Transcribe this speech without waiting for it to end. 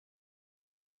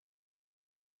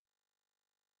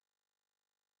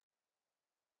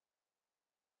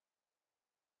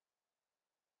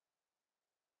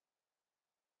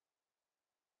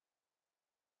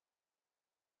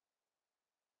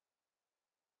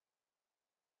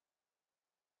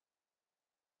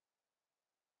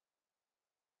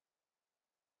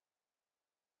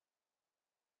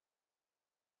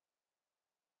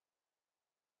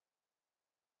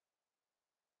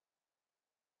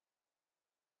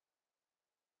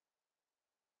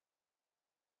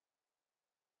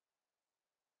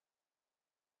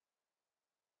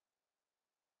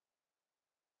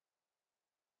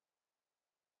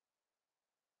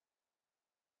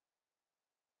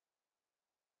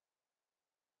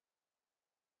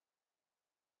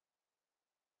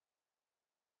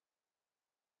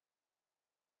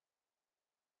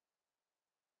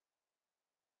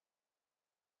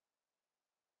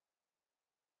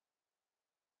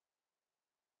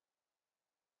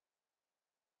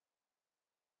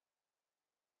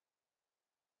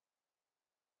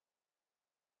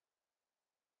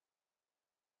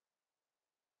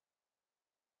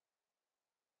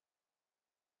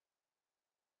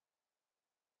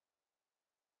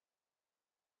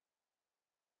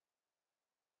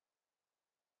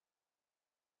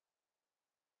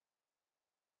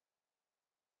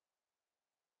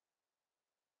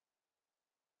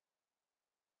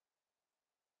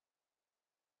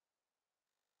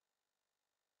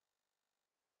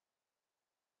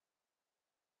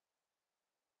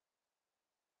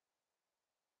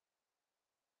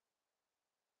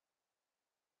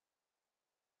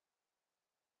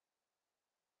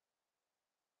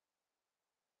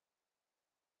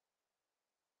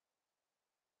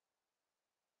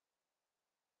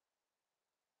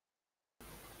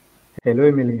Hello,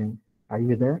 Emilian. Are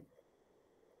you there?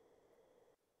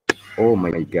 Oh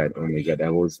my God. Oh my God. I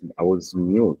was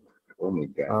mute. Oh my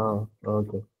God. Oh,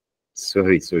 okay.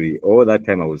 Sorry. All that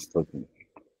time I was talking.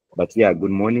 But yeah,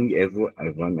 good morning,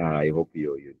 everyone. I hope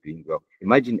you're doing well.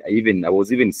 Imagine I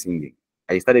was even singing.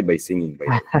 I started by singing, by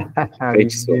the way,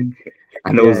 church You've song, been,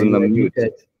 and I yeah, was on you a are mute.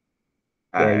 muted.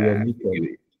 Yeah, you are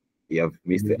muted. You have You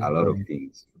missed will be a lot of fine.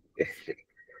 things.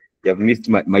 You have missed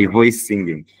my voice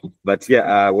singing. But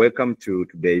yeah, welcome to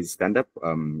today's stand up.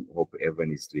 Hope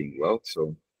everyone is doing well.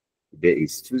 So today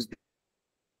is Tuesday.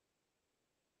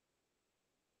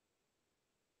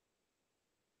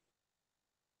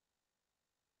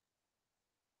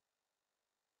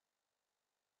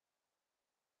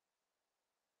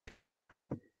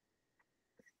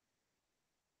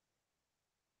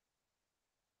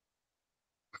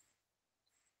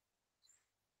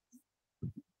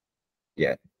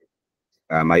 Yeah.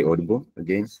 Am I audible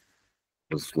again?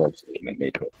 Was lost in my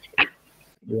network.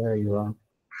 Yeah, you are.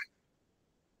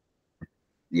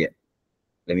 Yeah.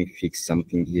 Let me fix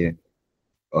something here.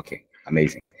 Okay.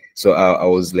 Amazing. So I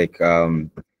was like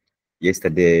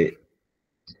yesterday.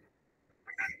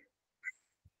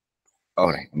 All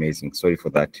right, amazing. Sorry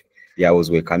for that. Yeah, I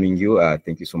was welcoming you.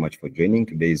 Thank you so much for joining.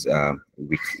 Today is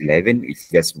week 11. It's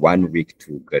just 1 week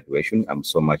to graduation. I'm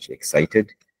so much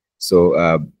excited.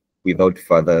 So, without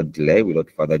further delay, without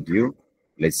further ado,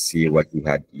 let's see what we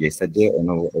had yesterday on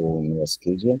our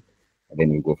schedule, and then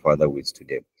we go further with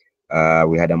today.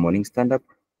 We had a morning stand up.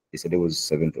 Yesterday was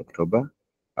 7th October.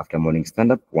 After morning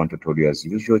stand up, one tutorial as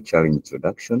usual, challenge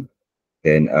introduction.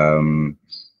 Then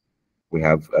we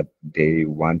have a day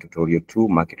one tutorial two,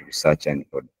 market research and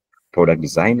product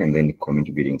design, and then the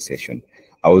community building session.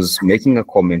 I was making a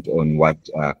comment on what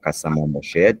Kasamama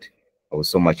shared. I was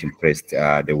so much impressed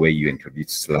the way you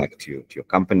introduced Slack to your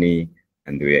company,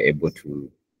 and they were able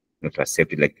to not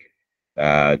accept it, like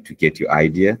to get your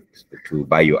idea, to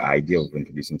buy your idea of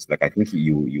introducing Slack. I think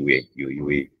you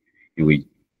will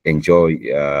enjoy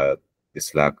the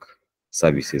Slack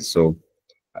services. So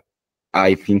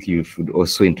I think you should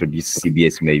also introduce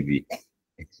CBS maybe.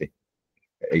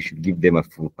 I should give them a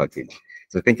full package.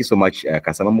 So thank you so much,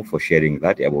 Kasamamu, for sharing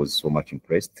that. I was so much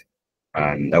impressed,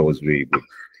 and that was really good.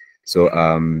 So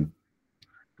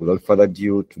without further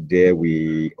ado, today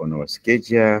we on our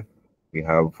schedule we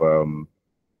have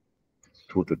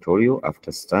two tutorial.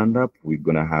 After stand up, we're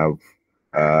gonna have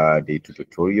the two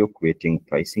tutorial creating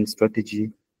pricing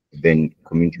strategy, then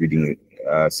community building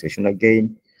session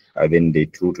again, then the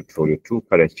two tutorial two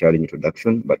current challenge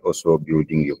introduction, but also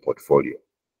building your portfolio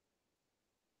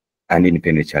and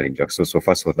independent challenger. So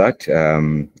first for that,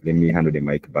 let me hand the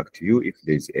mic back to you. If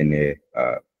there's any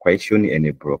question,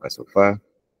 any broker so far,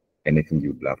 anything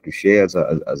you'd love to share as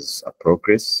a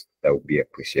progress, that would be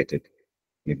appreciated.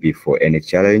 Maybe for any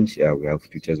challenge, we have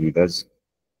teachers with us.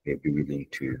 They'll be willing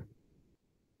to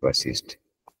assist.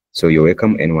 So you're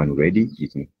welcome. Anyone ready? You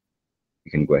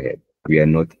can go ahead. We are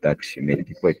not that many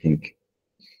people. I think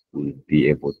we'll be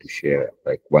able to share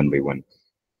like one by one.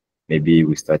 Maybe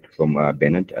we start from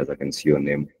Bernard, as I can see your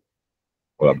name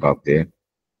all above there.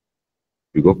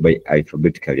 We go by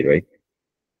alphabetically, right?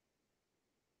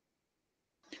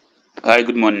 Hi,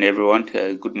 good morning, everyone.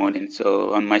 Good morning.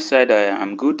 So on my side,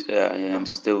 I'm good. I am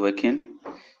still working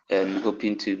and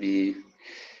hoping to be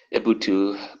able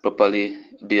to properly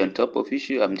be on top of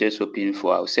issue. I'm just hoping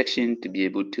for our section to be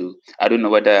able to. I don't know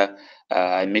whether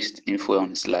I missed info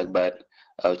on Slack, but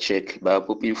I'll check. But I'm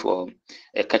hoping for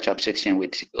a catch-up section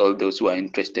with all those who are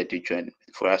interested to join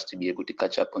for us to be able to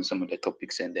catch up on some of the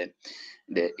topics and then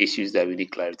the issues that we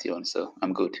need clarity on. So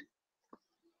I'm good.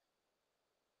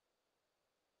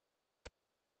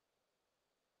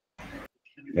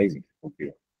 Amazing. Thank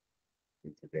you.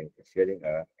 Thank you for sharing.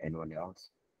 Anyone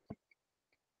else?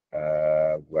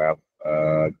 We have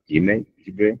Jime.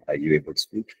 Are you able to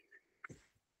speak?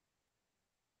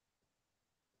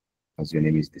 As your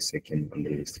name is the second on the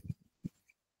list.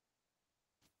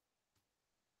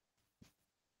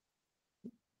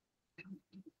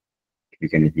 If you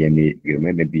can hear me,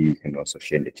 maybe you can also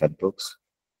share in the chat box.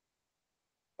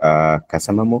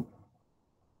 Kasamamo,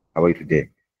 how are you today?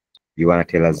 You want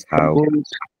to tell us how Good.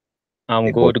 I'm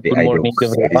about good. the Good idea of morning,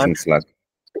 everyone. using Slack?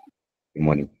 Good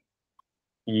morning.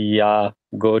 Yeah,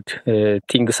 good.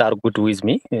 Things are good with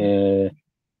me.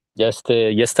 Just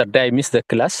yesterday I missed the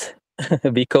class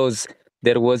because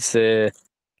there was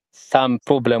some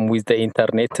problem with the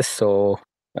internet. So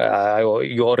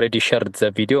you already shared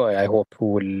the video. I hope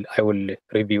I will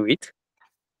review it.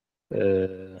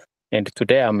 And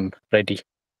today I'm ready.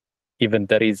 Even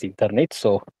there is internet,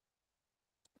 so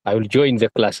I will join the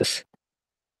classes.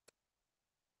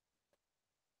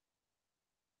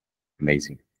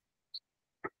 Amazing.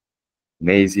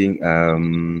 Amazing.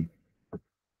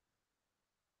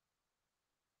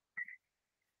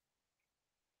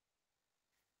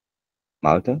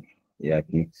 Malta, yeah, I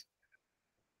think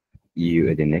you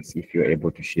are the next if you're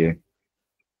able to share.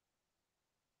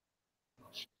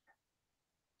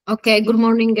 Okay, good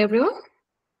morning, everyone.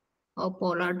 Hope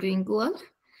all are doing well.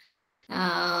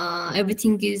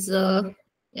 Everything is good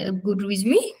with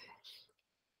me.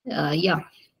 Yeah.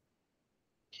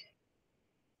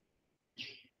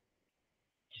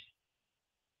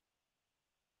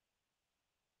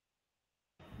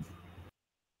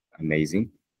 Amazing.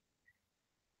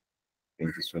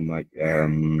 Thank you so much.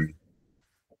 Can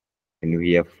you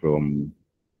hear from,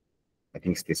 I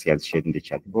think Stacy has shared in the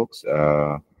chat box.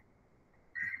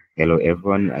 Hello,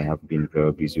 everyone. I have been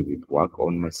very busy with work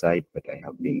on my side, but I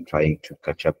have been trying to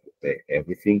catch up with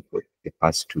everything for the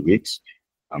past 2 weeks.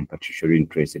 I'm particularly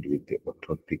interested with the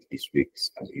topic this week,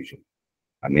 as usual.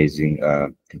 Amazing.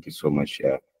 Thank you so much,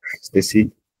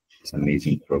 Stacy. It's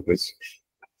amazing progress.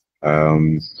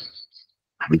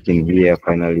 We can hear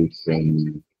finally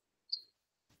from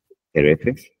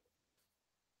Erefe.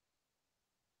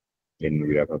 Then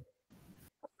we wrap up.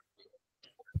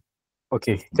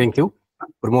 Okay, thank you.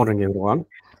 Good morning, everyone.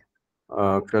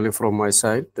 Clearly from my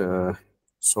side,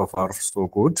 so far so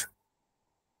good.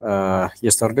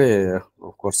 Yesterday,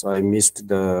 of course, I missed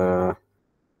the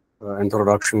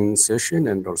introduction session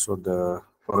and also the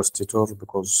first tutor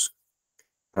because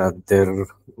there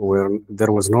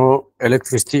was no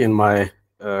electricity in my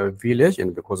village,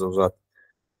 and because of that,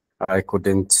 I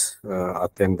couldn't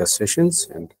attend the sessions.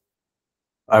 And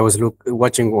I was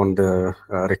watching on the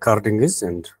recordings,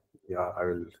 and yeah, I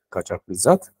will catch up with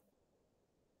that.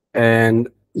 And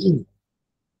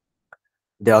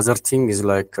the other thing is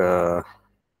like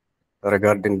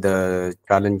regarding the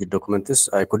challenge documents,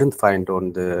 I couldn't find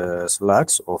on the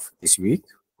slides of this week,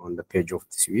 on the page of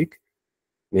this week.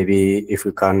 Maybe if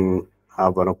we can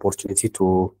have an opportunity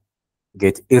to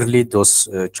get early those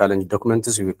challenge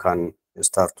documents, we can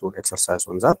start to exercise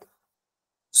on that.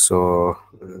 So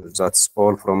that's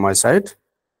all from my side.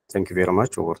 Thank you very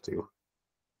much. Over to you.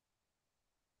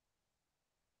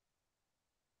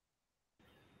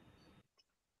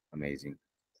 Amazing.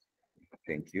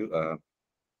 Thank you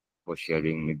for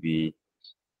sharing. Maybe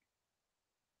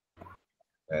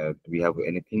do we have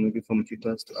anything maybe from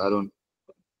tutors to add on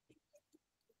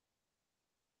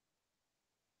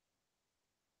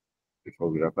before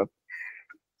we wrap up?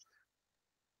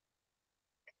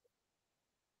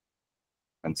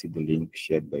 And see the link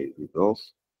shared by Rudolph.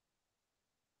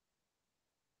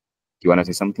 Do you want to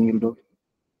say something, Rudolph?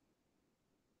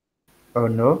 Oh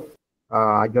no,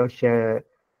 I just share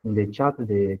in the chat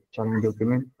the challenge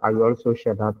document. I will also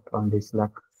share that on the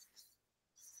Slack.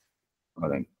 All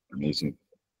right, amazing.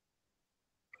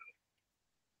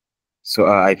 So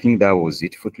I think that was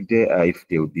it for today. If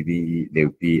there will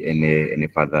be any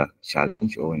further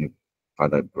challenge or any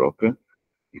further broker,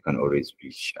 you can always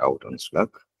reach out on Slack.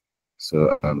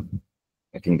 So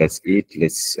I think that's it.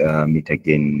 Let's meet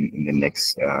again in the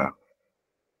next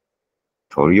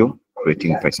tutorial,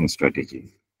 creating pricing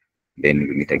strategy. Then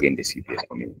we'll meet again this evening.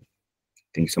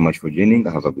 Thank you so much for joining.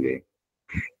 Have a good day.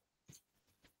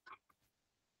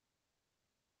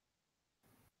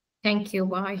 Thank you.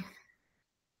 Bye.